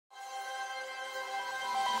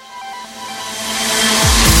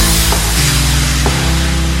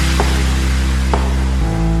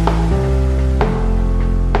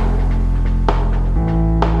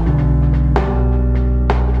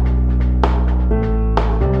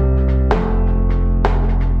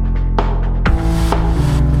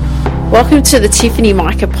Welcome to the Tiffany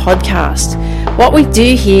Micah podcast. What we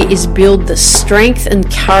do here is build the strength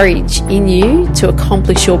and courage in you to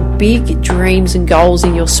accomplish your big dreams and goals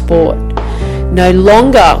in your sport. No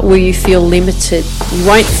longer will you feel limited. You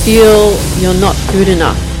won't feel you're not good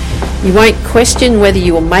enough. You won't question whether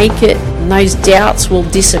you will make it, and those doubts will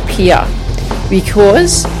disappear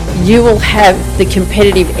because you will have the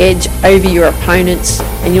competitive edge over your opponents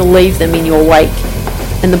and you'll leave them in your wake.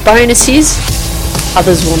 And the bonus is,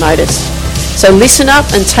 others will notice. So listen up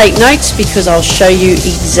and take notes because I'll show you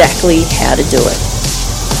exactly how to do it.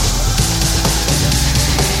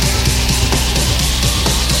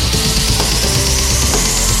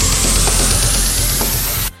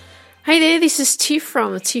 Hey there, this is Tiff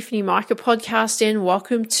from the Tiffany Micah podcast and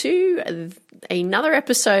welcome to another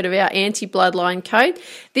episode of our anti-bloodline code.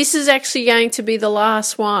 This is actually going to be the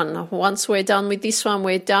last one. Once we're done with this one,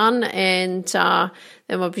 we're done, and then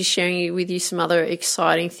I'll be sharing with you some other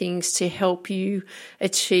exciting things to help you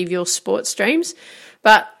achieve your sports dreams.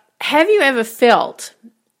 But have you ever felt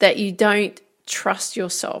that you don't trust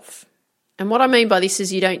yourself? And what I mean by this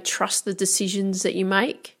is you don't trust the decisions that you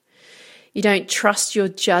make. You don't trust your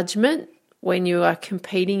judgment when you are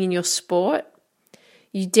competing in your sport.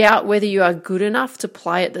 You doubt whether you are good enough to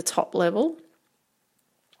play at the top level.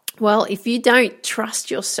 Well, if you don't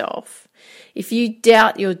trust yourself, if you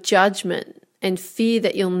doubt your judgment and fear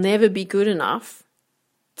that you'll never be good enough,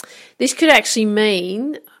 this could actually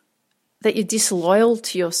mean that you're disloyal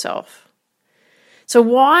to yourself. So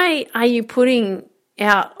why are you putting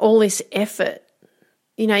out all this effort?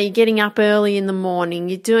 You know, you're getting up early in the morning,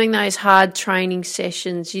 you're doing those hard training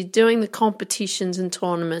sessions, you're doing the competitions and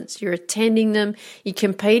tournaments, you're attending them, you're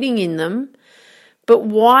competing in them. But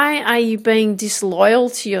why are you being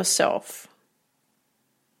disloyal to yourself?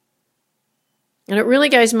 And it really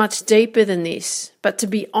goes much deeper than this. But to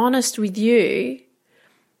be honest with you,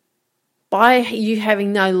 by you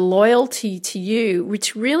having no loyalty to you,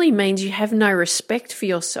 which really means you have no respect for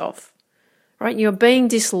yourself, right? You're being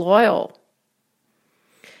disloyal.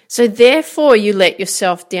 So therefore you let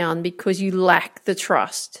yourself down because you lack the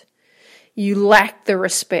trust. You lack the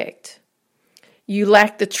respect. You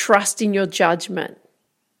lack the trust in your judgment.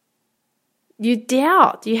 You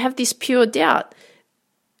doubt. You have this pure doubt.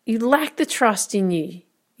 You lack the trust in you.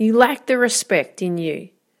 You lack the respect in you.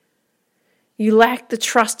 You lack the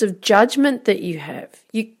trust of judgment that you have.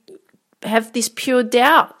 You have this pure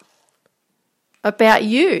doubt about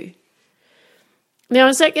you. Now,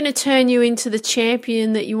 is that going to turn you into the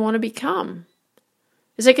champion that you want to become?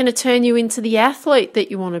 Is that going to turn you into the athlete that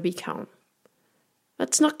you want to become?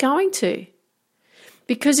 It's not going to,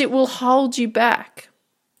 because it will hold you back.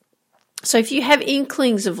 So if you have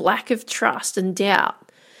inklings of lack of trust and doubt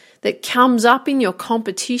that comes up in your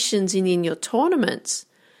competitions and in your tournaments,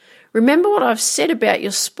 remember what I've said about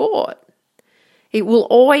your sport. It will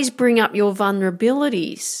always bring up your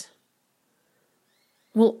vulnerabilities.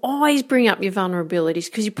 Will always bring up your vulnerabilities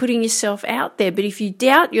because you're putting yourself out there. But if you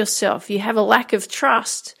doubt yourself, you have a lack of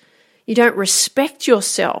trust, you don't respect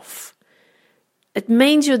yourself, it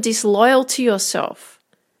means you're disloyal to yourself.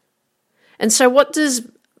 And so what does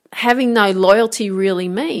having no loyalty really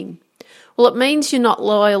mean? Well, it means you're not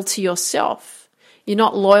loyal to yourself. You're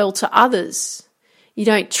not loyal to others. You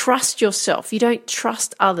don't trust yourself. You don't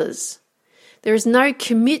trust others. There is no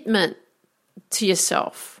commitment to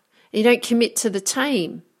yourself. You don't commit to the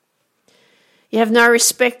team. You have no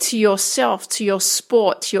respect to yourself, to your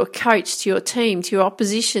sport, to your coach, to your team, to your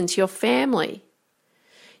opposition, to your family.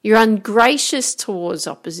 You're ungracious towards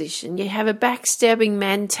opposition. You have a backstabbing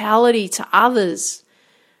mentality to others.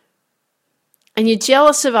 And you're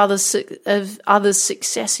jealous of others'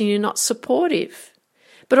 success and you're not supportive.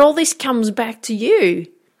 But all this comes back to you.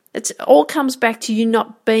 It all comes back to you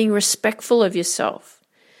not being respectful of yourself.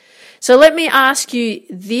 So let me ask you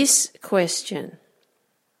this question.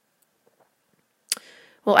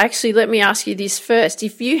 Well, actually, let me ask you this first.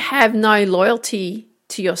 If you have no loyalty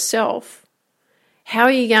to yourself, how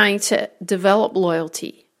are you going to develop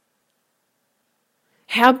loyalty?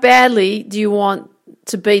 How badly do you want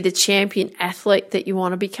to be the champion athlete that you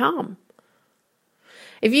want to become?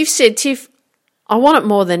 If you've said, Tiff, I want it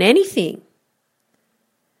more than anything,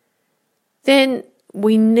 then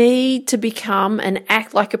we need to become and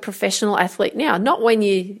act like a professional athlete now, not when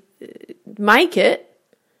you make it,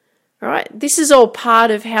 right? This is all part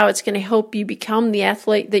of how it's going to help you become the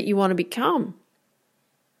athlete that you want to become.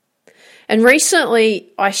 And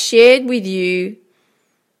recently I shared with you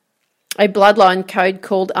a bloodline code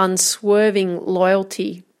called Unswerving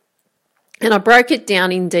Loyalty, and I broke it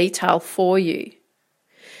down in detail for you.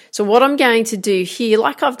 So what I'm going to do here,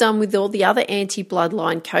 like I've done with all the other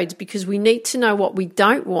anti-bloodline codes, because we need to know what we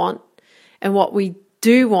don't want and what we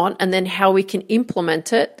do want, and then how we can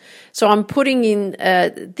implement it. So I'm putting in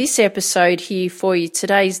this episode here for you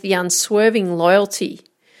today is the unswerving loyalty.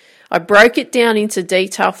 I broke it down into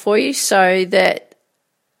detail for you so that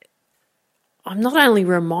I'm not only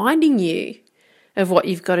reminding you of what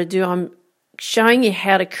you've got to do, I'm showing you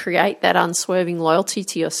how to create that unswerving loyalty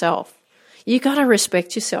to yourself. You got to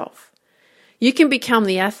respect yourself. You can become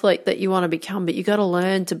the athlete that you want to become, but you got to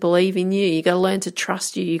learn to believe in you. You got to learn to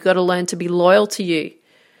trust you. You got to learn to be loyal to you.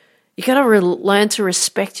 You got to learn to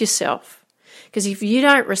respect yourself. Because if you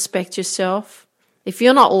don't respect yourself, if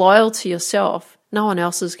you're not loyal to yourself, no one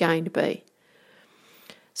else is going to be.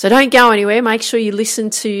 So don't go anywhere. Make sure you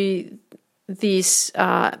listen to this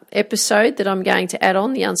episode that I'm going to add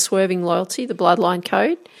on, the unswerving loyalty, the bloodline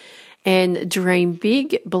code, and dream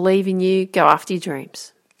big, believe in you, go after your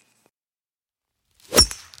dreams.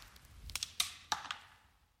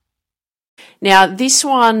 Now, this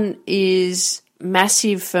one is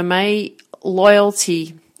massive for me.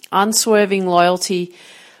 Loyalty, unswerving loyalty.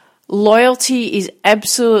 Loyalty is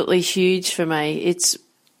absolutely huge for me. It's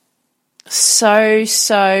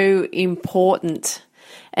so important.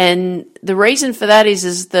 And the reason for that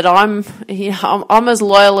is that I'm as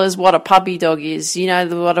loyal as what a puppy dog is,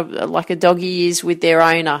 what a doggy is with their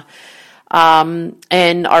owner.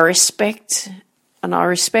 And I respect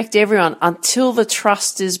everyone until the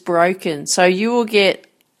trust is broken. So you will get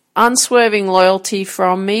unswerving loyalty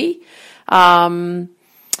from me. And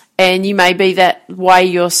you may be that way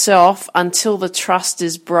yourself until the trust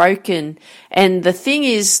is broken. And the thing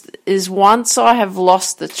is once I have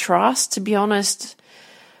lost the trust, to be honest,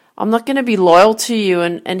 I'm not going to be loyal to you.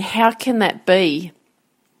 And how can that be?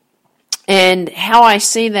 And how I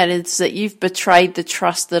see that is that you've betrayed the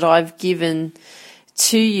trust that I've given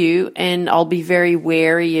to you, and I'll be very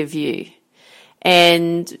wary of you.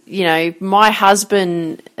 And, my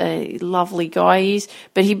husband, a lovely guy he is,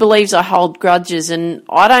 but he believes I hold grudges, and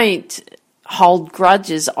I don't hold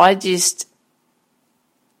grudges. I just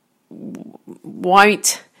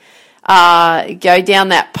won't go down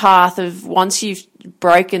that path of once you've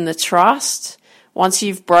broken the trust, once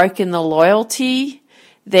you've broken the loyalty,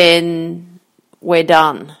 then we're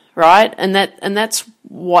done, right? And that's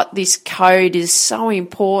what this code is so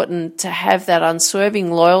important, to have that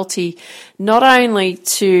unswerving loyalty, not only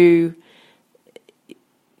to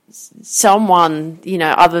someone,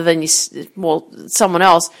 other than someone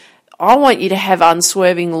else. I want you to have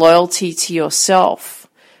unswerving loyalty to yourself,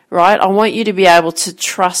 right? I want you to be able to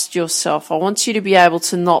trust yourself. I want you to be able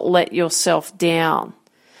to not let yourself down,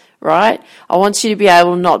 right? I want you to be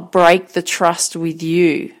able to not break the trust with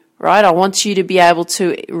you, right? I want you to be able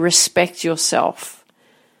to respect yourself.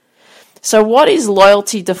 So what is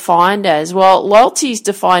loyalty defined as? Well, loyalty is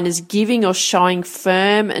defined as giving or showing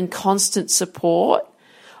firm and constant support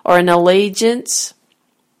or an allegiance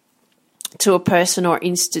to a person or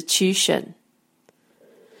institution.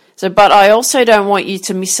 But I also don't want you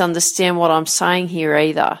to misunderstand what I'm saying here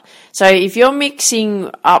either. So if you're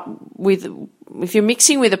mixing with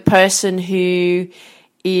a person who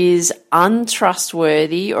is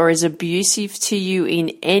untrustworthy or is abusive to you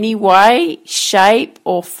in any way, shape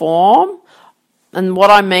or form, and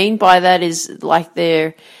what I mean by that is like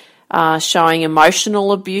they're showing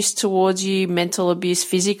emotional abuse towards you, mental abuse,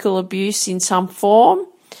 physical abuse in some form,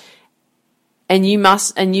 and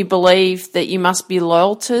you believe that you must be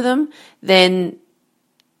loyal to them, then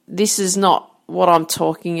this is not what I'm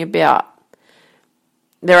talking about.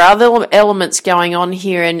 There are other elements going on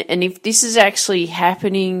here, and if this is actually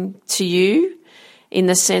happening to you in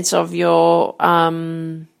the sense of your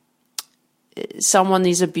someone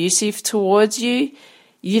is abusive towards you,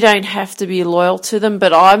 you don't have to be loyal to them.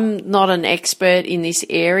 But I'm not an expert in this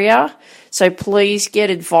area, so please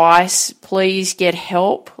get advice, please get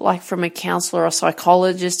help, like from a counsellor or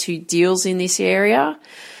psychologist who deals in this area.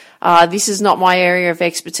 This is not my area of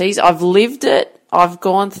expertise. I've lived it. I've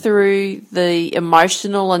gone through the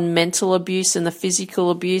emotional and mental abuse and the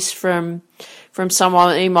physical abuse from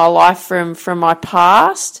someone in my life from my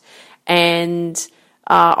past, and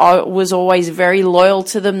I was always very loyal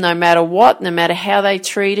to them no matter what, no matter how they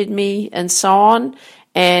treated me and so on.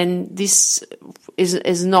 And this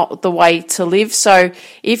is not the way to live. So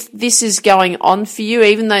if this is going on for you,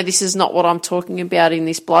 even though this is not what I'm talking about in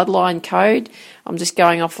this bloodline code, I'm just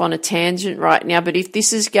going off on a tangent right now, but if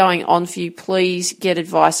this is going on for you, please get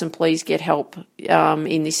advice and please get help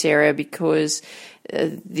in this area, because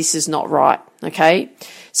this is not right, okay?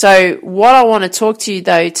 So what I want to talk to you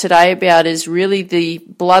though today about is really the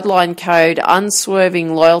bloodline code,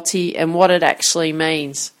 unswerving loyalty, and what it actually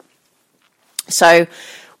means. So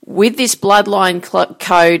With this bloodline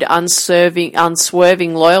code,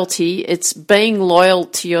 unswerving loyalty, it's being loyal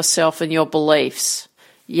to yourself and your beliefs.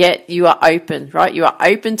 Yet you are open, right? You are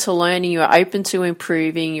open to learning. You are open to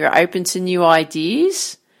improving. You are open to new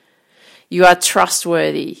ideas. You are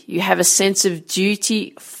trustworthy. You have a sense of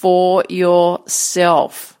duty for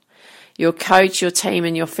yourself, your coach, your team,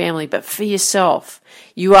 and your family, but for yourself.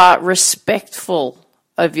 You are respectful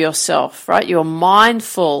of yourself, right? You're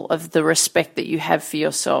mindful of the respect that you have for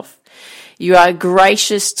yourself. You are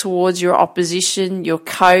gracious towards your opposition, your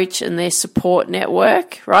coach, and their support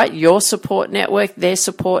network, right? Your support network, their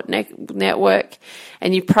support network.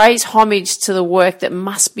 And you praise homage to the work that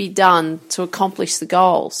must be done to accomplish the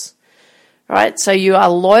goals, right? So you are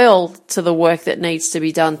loyal to the work that needs to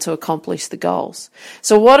be done to accomplish the goals.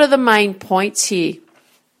 So what are the main points here?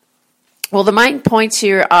 Well, the main points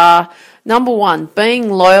here are, number one, being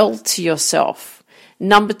loyal to yourself.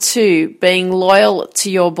 Number two, being loyal to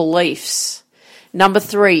your beliefs. Number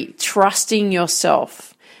three, trusting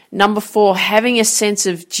yourself. Number four, having a sense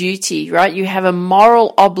of duty, right? You have a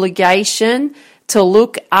moral obligation to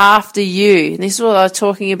look after you. And this is what I was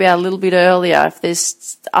talking about a little bit earlier. If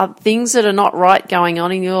there's things that are not right going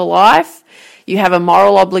on in your life, you have a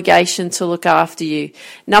moral obligation to look after you.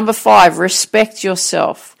 Number five, respect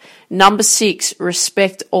yourself. Number six,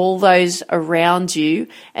 respect all those around you.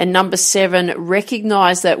 And number seven,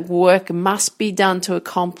 recognize that work must be done to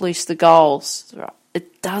accomplish the goals.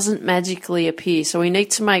 It doesn't magically appear. So we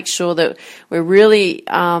need to make sure that we're really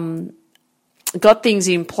got things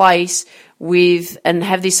in place with and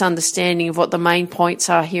have this understanding of what the main points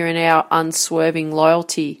are here in our unswerving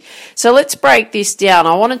loyalty. So let's break this down.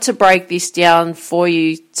 I wanted to break this down for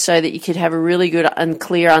you so that you could have a really good and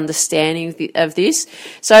clear understanding of this.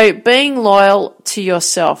 So being loyal to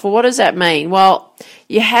yourself. Well, what does that mean? Well,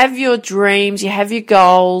 you have your dreams, you have your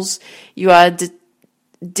goals, you are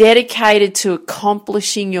dedicated to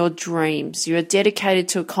accomplishing your dreams. You are dedicated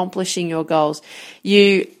to accomplishing your goals.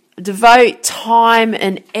 You devote time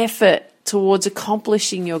and effort towards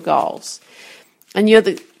accomplishing your goals. And you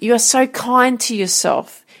are so kind to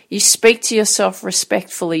yourself. You speak to yourself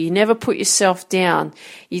respectfully. You never put yourself down.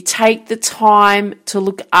 You take the time to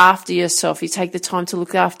look after yourself. You take the time to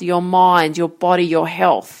look after your mind, your body, your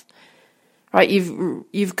health. Right?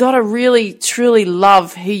 You've got to really, truly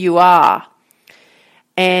love who you are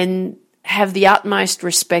and have the utmost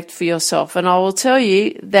respect for yourself. And I will tell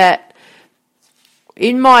you that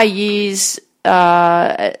in my years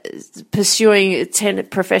pursuing a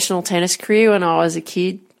professional tennis career when I was a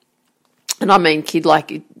kid, and I mean kid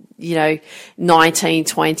like, 19,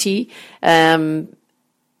 20,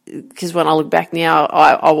 because when I look back now,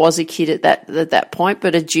 I was a kid at that point,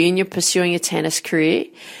 but a junior pursuing a tennis career.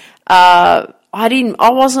 I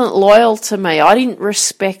wasn't loyal to me. I didn't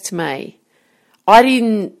respect me. I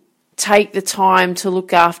didn't take the time to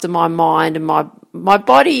look after my mind and my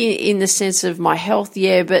body in the sense of my health,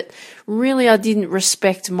 yeah, but really I didn't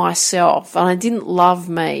respect myself and I didn't love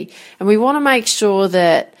me. And we want to make sure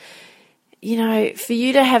that, for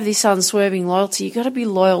you to have this unswerving loyalty, you got to be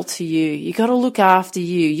loyal to you. You got to look after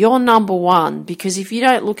you. You're number one, because if you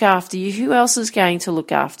don't look after you, who else is going to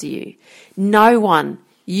look after you? No one.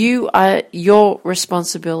 You are your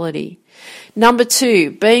responsibility. Number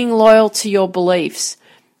two, being loyal to your beliefs.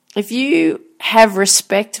 If you have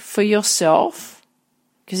respect for yourself,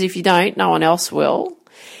 because if you don't, no one else will.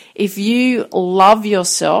 If you love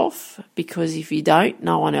yourself, because if you don't,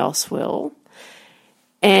 no one else will.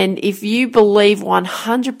 And if you believe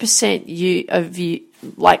 100%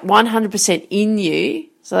 100% in you,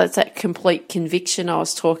 so that's that complete conviction I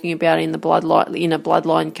was talking about in a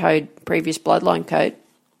bloodline code, previous bloodline code,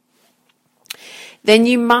 then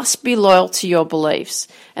you must be loyal to your beliefs.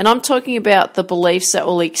 And I'm talking about the beliefs that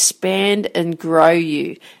will expand and grow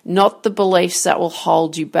you, not the beliefs that will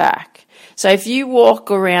hold you back. So if you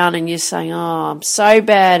walk around and you're saying, I'm so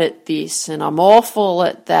bad at this and I'm awful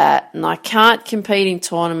at that and I can't compete in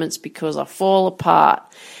tournaments because I fall apart,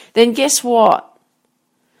 then guess what?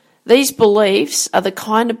 These beliefs are the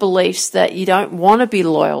kind of beliefs that you don't want to be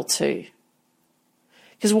loyal to.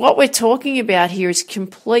 Because what we're talking about here is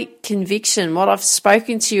complete conviction. What I've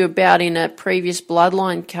spoken to you about in a previous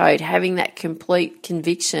bloodline code, having that complete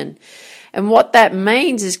conviction. And what that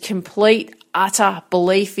means is complete, utter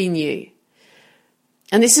belief in you.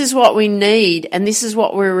 And this is what we need, and this is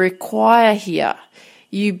what we require here.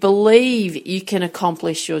 You believe you can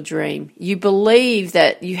accomplish your dream. You believe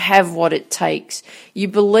that you have what it takes. You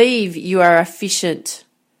believe you are efficient.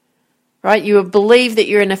 right? You believe that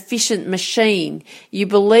you're an efficient machine. You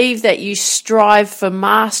believe that you strive for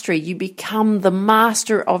mastery. You become the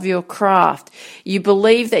master of your craft. You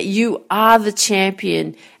believe that you are the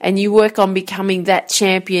champion and you work on becoming that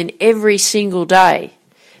champion every single day.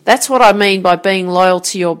 That's what I mean by being loyal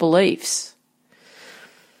to your beliefs.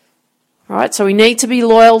 Right? So we need to be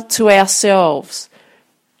loyal to ourselves.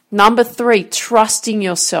 Number 3, trusting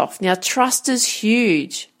yourself. Now, trust is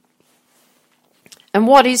huge. And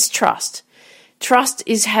what is trust? Trust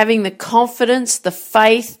is having the confidence, the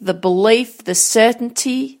faith, the belief, the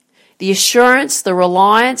certainty, the assurance, the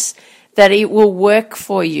reliance that it will work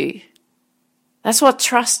for you. That's what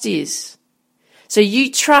trust is. So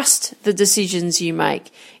you trust the decisions you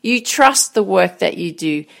make. You trust the work that you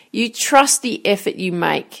do. You trust the effort you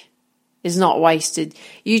make is not wasted.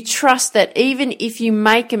 You trust that even if you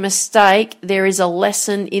make a mistake, there is a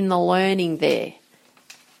lesson in the learning there.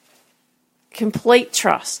 Complete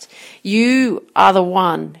trust. You are the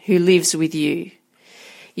one who lives with you.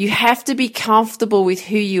 You have to be comfortable with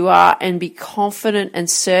who you are and be confident and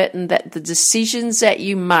certain that the decisions that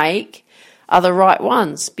you make are the right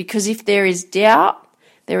ones. Because if there is doubt,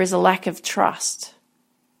 there is a lack of trust.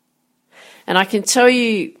 And I can tell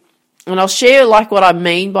you, and I'll share like what I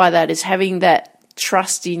mean by that is having that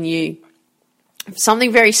trust in you.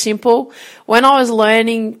 Something very simple. When I was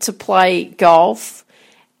learning to play golf,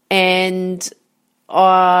 and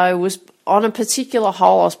I was on a particular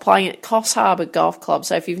hole, I was playing at Coffs Harbour Golf Club.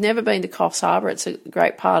 So if you've never been to Coffs Harbour, it's a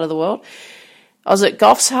great part of the world. I was at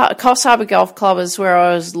Coffs Harbour Golf Club is where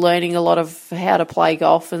I was learning a lot of how to play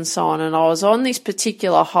golf and so on. And I was on this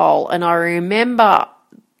particular hole, and I remember,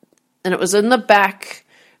 and it was in the back.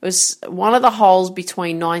 It was one of the holes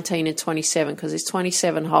between 19 and 27 because there's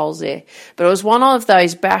 27 holes there. But it was one of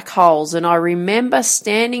those back holes, and I remember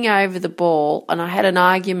standing over the ball and I had an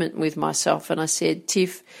argument with myself and I said,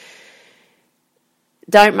 Tiff,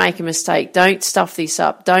 don't make a mistake. Don't stuff this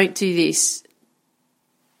up. Don't do this.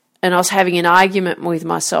 And I was having an argument with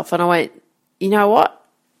myself and I went, you know what?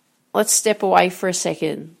 Let's step away for a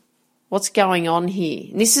second. What's going on here?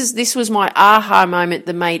 And this was my aha moment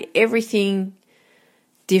that made everything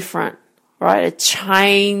different, right? It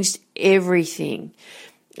changed everything.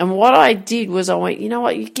 And what I did was I went, you know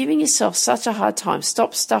what? You're giving yourself such a hard time.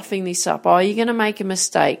 Stop stuffing this up. Oh, you're going to make a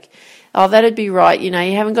mistake. Oh, that'd be right. You know,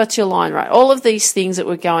 you haven't got your line right. All of these things that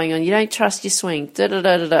were going on. You don't trust your swing.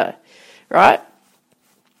 Da-da-da-da-da. Right?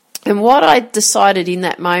 And what I decided in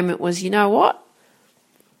that moment was, you know what?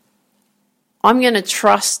 I'm going to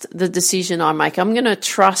trust the decision I make. I'm going to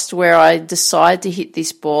trust where I decide to hit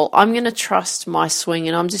this ball. I'm going to trust my swing,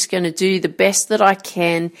 and I'm just going to do the best that I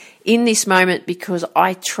can in this moment because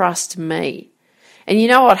I trust me. And you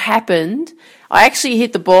know what happened? I actually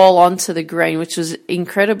hit the ball onto the green, which was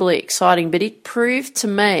incredibly exciting, but it proved to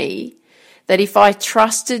me that if I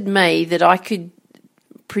trusted me, that I could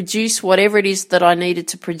produce whatever it is that I needed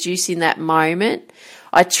to produce in that moment.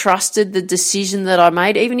 I trusted the decision that I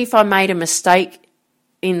made. Even if I made a mistake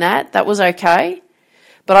in that was okay.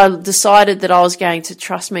 But I decided that I was going to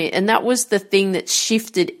trust me. And that was the thing that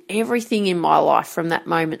shifted everything in my life from that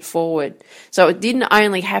moment forward. So it didn't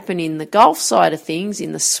only happen in the golf side of things,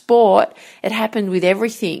 in the sport, it happened with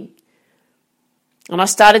everything. And I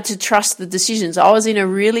started to trust the decisions. I was in a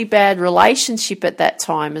really bad relationship at that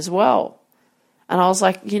time as well. And I was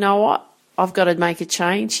like, you know what? I've got to make a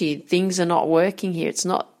change here. Things are not working here. It's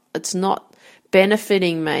not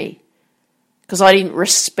benefiting me because I didn't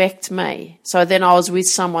respect me. So then I was with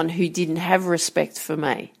someone who didn't have respect for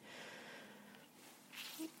me.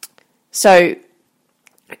 So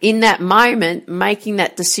in that moment, making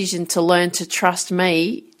that decision to learn to trust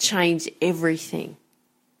me changed everything.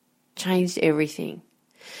 Changed everything.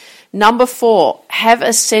 Number 4, have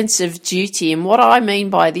a sense of duty. And what I mean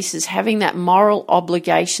by this is having that moral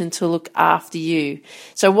obligation to look after you.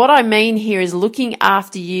 So what I mean here is looking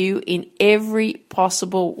after you in every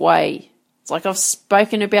possible way. It's like I've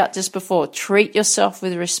spoken about just before. Treat yourself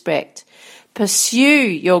with respect. Pursue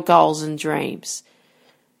your goals and dreams.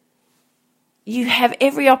 You have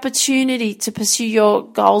every opportunity to pursue your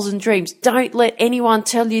goals and dreams. Don't let anyone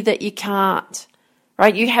tell you that you can't.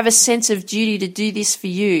 Right? You have a sense of duty to do this for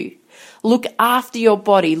you. Look after your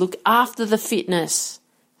body. Look after the fitness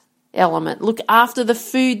element. Look after the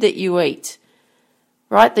food that you eat,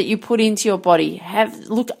 right, that you put into your body.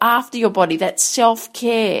 Look after your body. That's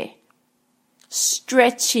self-care,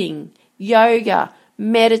 stretching, yoga,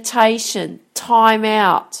 meditation, time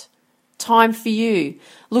out, time for you.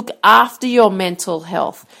 Look after your mental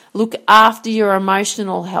health. Look after your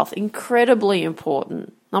emotional health. Incredibly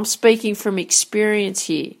important. I'm speaking from experience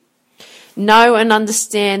here. Know and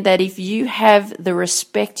understand that if you have the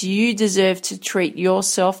respect you deserve to treat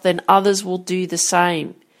yourself, then others will do the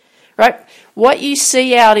same. Right? What you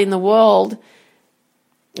see out in the world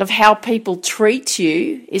of how people treat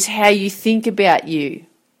you is how you think about you.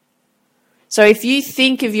 So if you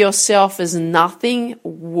think of yourself as nothing,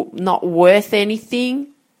 not worth anything,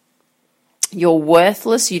 you're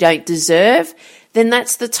worthless, you don't deserve, then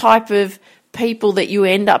that's the type of people that you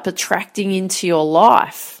end up attracting into your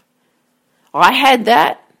life. I had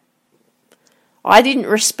that. I didn't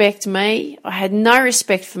respect me. I had no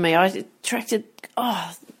respect for me. I attracted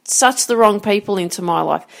such the wrong people into my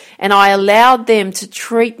life. And I allowed them to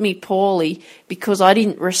treat me poorly because I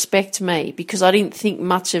didn't respect me, because I didn't think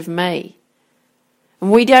much of me.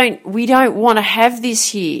 And we don't want to have this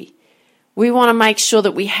here. We want to make sure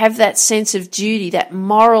that we have that sense of duty, that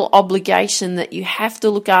moral obligation that you have to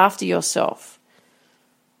look after yourself.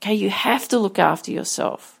 Okay, you have to look after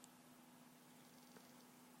yourself.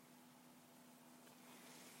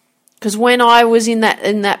 Because when I was in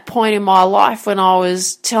that point in my life when I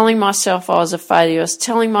was telling myself I was a failure, I was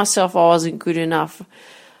telling myself I wasn't good enough,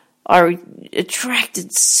 I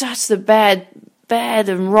attracted such the bad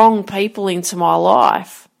and wrong people into my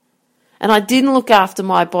life. And I didn't look after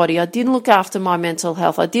my body. I didn't look after my mental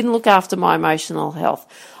health. I didn't look after my emotional health.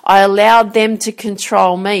 I allowed them to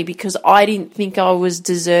control me because I didn't think I was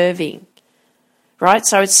deserving. Right?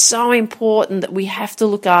 So it's so important that we have to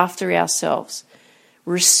look after ourselves.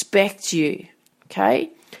 Respect you.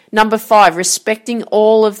 Okay? Number 5, respecting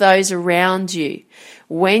all of those around you.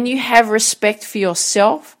 When you have respect for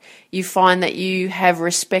yourself, you find that you have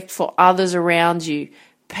respect for others around you.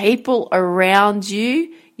 People around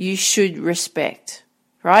you, you should respect,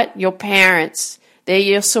 right? Your parents, they're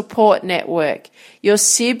your support network. Your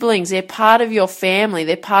siblings, they're part of your family.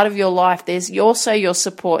 They're part of your life. There's also your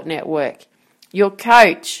support network. Your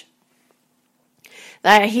coach,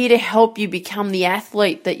 they are here to help you become the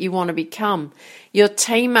athlete that you want to become. Your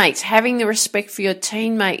teammates, having the respect for your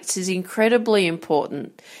teammates is incredibly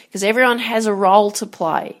important because everyone has a role to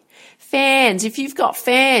play. Fans, if you've got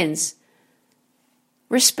fans,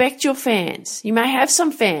 respect your fans. You may have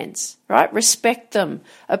some fans, right? Respect them.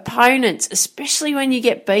 Opponents, especially when you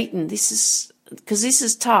get beaten. This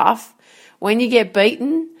is tough. When you get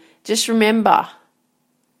beaten, just remember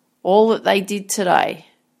all that they did today.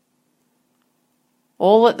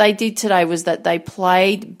 All that they did today was that they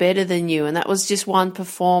played better than you, and that was just one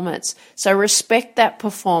performance. So respect that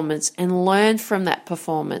performance and learn from that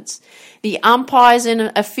performance. The umpires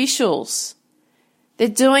and officials, they're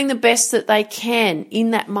doing the best that they can in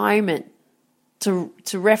that moment to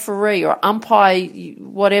referee or umpire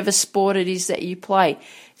whatever sport it is that you play.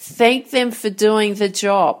 Thank them for doing the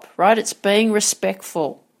job, right? It's being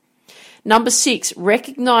respectful. Number 6,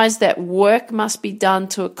 recognize that work must be done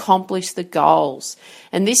to accomplish the goals.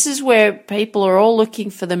 And this is where people are all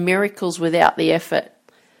looking for the miracles without the effort.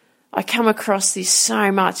 I come across this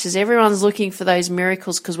so much as everyone's looking for those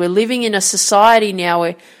miracles because we're living in a society now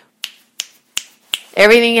where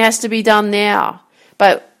everything has to be done now.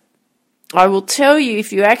 But I will tell you,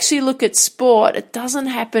 if you actually look at sport, it doesn't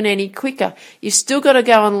happen any quicker. You've still got to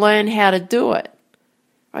go and learn how to do it.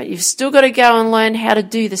 Right? You've still got to go and learn how to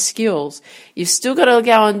do the skills. You've still got to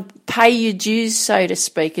go and pay your dues, so to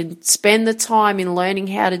speak, and spend the time in learning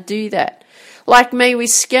how to do that. Like me with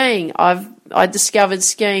skiing, I discovered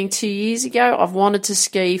skiing 2 years ago. I've wanted to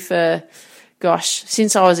ski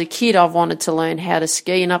since I was a kid, I've wanted to learn how to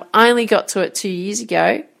ski, and I've only got to it 2 years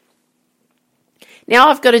ago. Now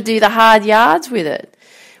I've got to do the hard yards with it.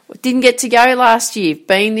 Didn't get to go last year.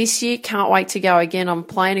 Been this year, can't wait to go again. I'm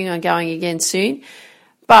planning on going again soon.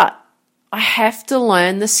 But I have to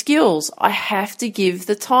learn the skills. I have to give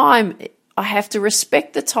the time. I have to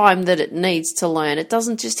respect the time that it needs to learn. It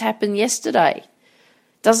doesn't just happen yesterday.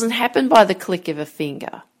 It doesn't happen by the click of a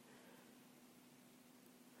finger.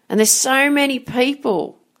 And there's so many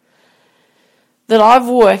people that I've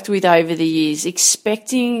worked with over the years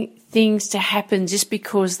expecting things to happen just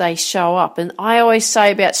because they show up. And I always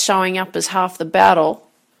say about showing up as half the battle,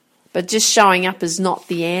 but just showing up is not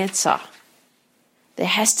the answer. There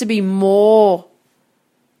has to be more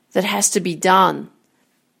that has to be done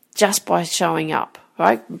just by showing up,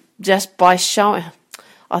 right? Just by showing.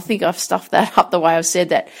 I think I've stuffed that up the way I've said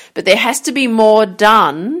that. But there has to be more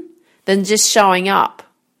done than just showing up.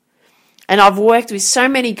 And I've worked with so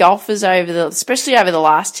many golfers especially over the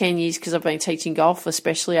last 10 years, because I've been teaching golf,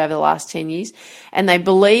 especially over the last 10 years. And they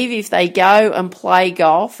believe if they go and play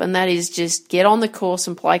golf, and that is just get on the course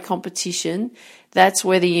and play competition, that's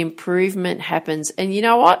where the improvement happens. And you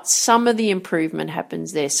know what? Some of the improvement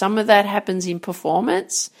happens there. Some of that happens in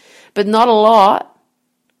performance, but not a lot.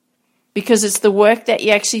 because it's the work that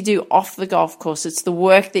you actually do off the golf course. It's the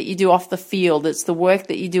work that you do off the field. It's the work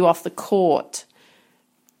that you do off the court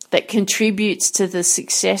that contributes to the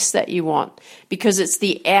success that you want, because it's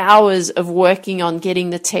the hours of working on getting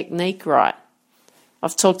the technique right.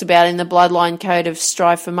 I've talked about in the Bloodline Code of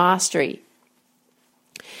Strive for Mastery.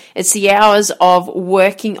 It's the hours of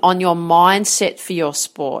working on your mindset for your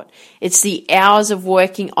sport. It's the hours of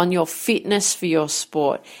working on your fitness for your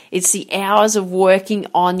sport. It's the hours of working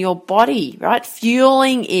on your body, right?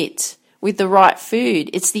 Fueling it with the right food.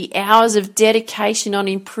 It's the hours of dedication on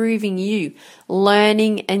improving you,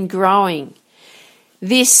 learning and growing.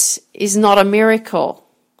 This is not a miracle.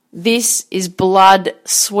 This is blood,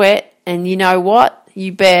 sweat, and you know what?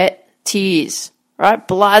 You bet, tears. Right?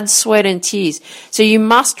 Blood, sweat, and tears. So you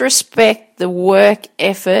must respect the work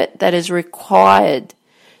effort that is required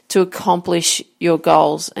to accomplish your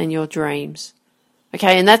goals and your dreams.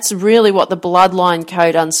 Okay, and that's really what the Bloodline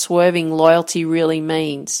Code Unswerving Loyalty really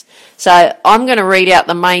means. So I'm going to read out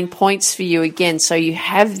the main points for you again, so you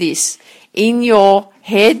have this in your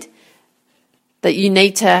head, that you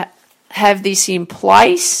need to have this in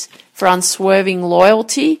place for unswerving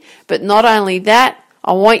loyalty. But not only that,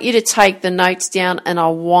 I want you to take the notes down, and I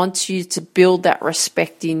want you to build that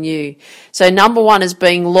respect in you. So number 1 is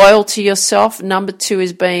being loyal to yourself. Number 2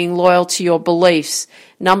 is being loyal to your beliefs.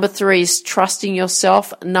 Number 3 is trusting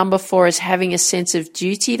yourself. Number 4 is having a sense of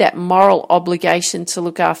duty, that moral obligation to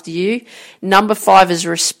look after you. Number 5 is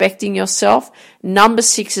respecting yourself. Number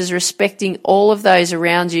 6 is respecting all of those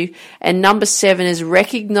around you. And number 7 is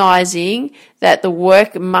recognizing that the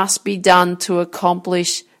work must be done to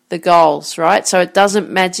accomplish the goals, right? So it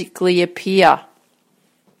doesn't magically appear.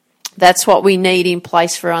 That's what we need in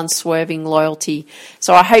place for unswerving loyalty.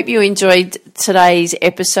 So I hope you enjoyed today's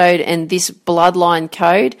episode and this Bloodline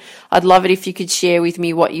Code. I'd love it if you could share with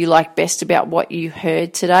me what you like best about what you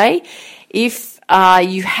heard today. If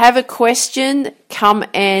you have a question, come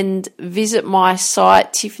and visit my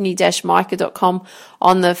site, tiffany-micah.com.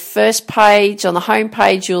 On the first page, on the home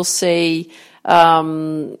page, you'll see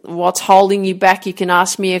what's holding you back. You can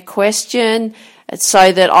ask me a question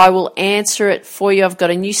so that I will answer it for you. I've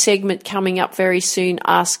got a new segment coming up very soon,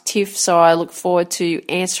 Ask Tiff, so I look forward to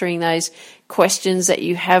answering those questions that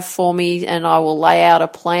you have for me, and I will lay out a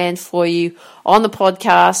plan for you on the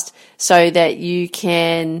podcast so that you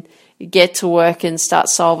can get to work and start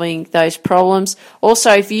solving those problems. Also,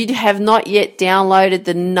 if you have not yet downloaded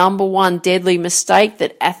the number 1 deadly mistake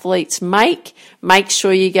that athletes make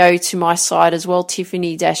sure you go to my site as well,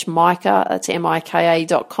 Tiffany-Micah, that's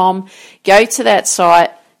MIKA.com. Go to that site,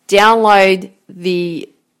 download the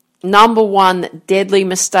number 1 deadly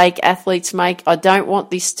mistake athletes make. I don't want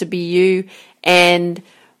this to be you, and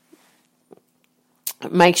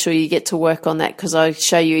make sure you get to work on that, because I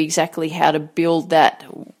show you exactly how to build that,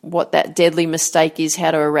 what that deadly mistake is, how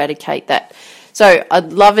to eradicate that. So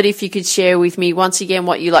I'd love it if you could share with me once again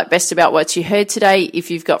what you like best about what you heard today. If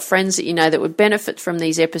you've got friends that you know that would benefit from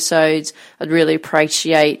these episodes, I'd really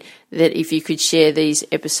appreciate that if you could share these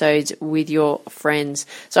episodes with your friends.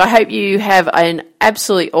 So I hope you have an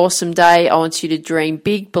absolutely awesome day. I want you to dream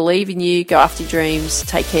big, believe in you, go after your dreams.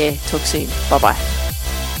 Take care. Talk soon. Bye-bye.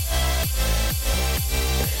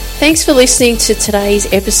 Thanks for listening to today's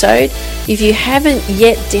episode. If you haven't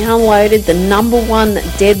yet downloaded the number 1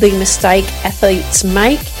 deadly mistake athletes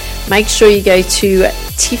make sure you go to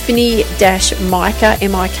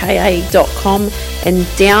Tiffany-Micah.com and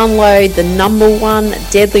download the number 1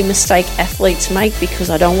 deadly mistake athletes make,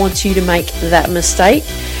 because I don't want you to make that mistake.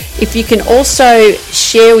 If you can also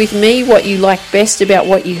share with me what you like best about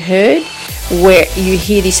what you heard, where you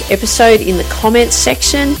hear this episode, in the comments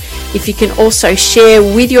section. If you can also share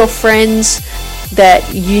with your friends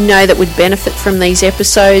that you know that would benefit from these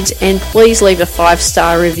episodes, and please leave a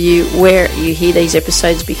 5-star review where you hear these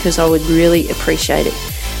episodes, because I would really appreciate it.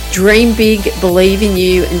 Dream big, believe in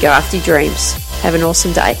you, and go after your dreams. Have an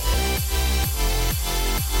awesome day.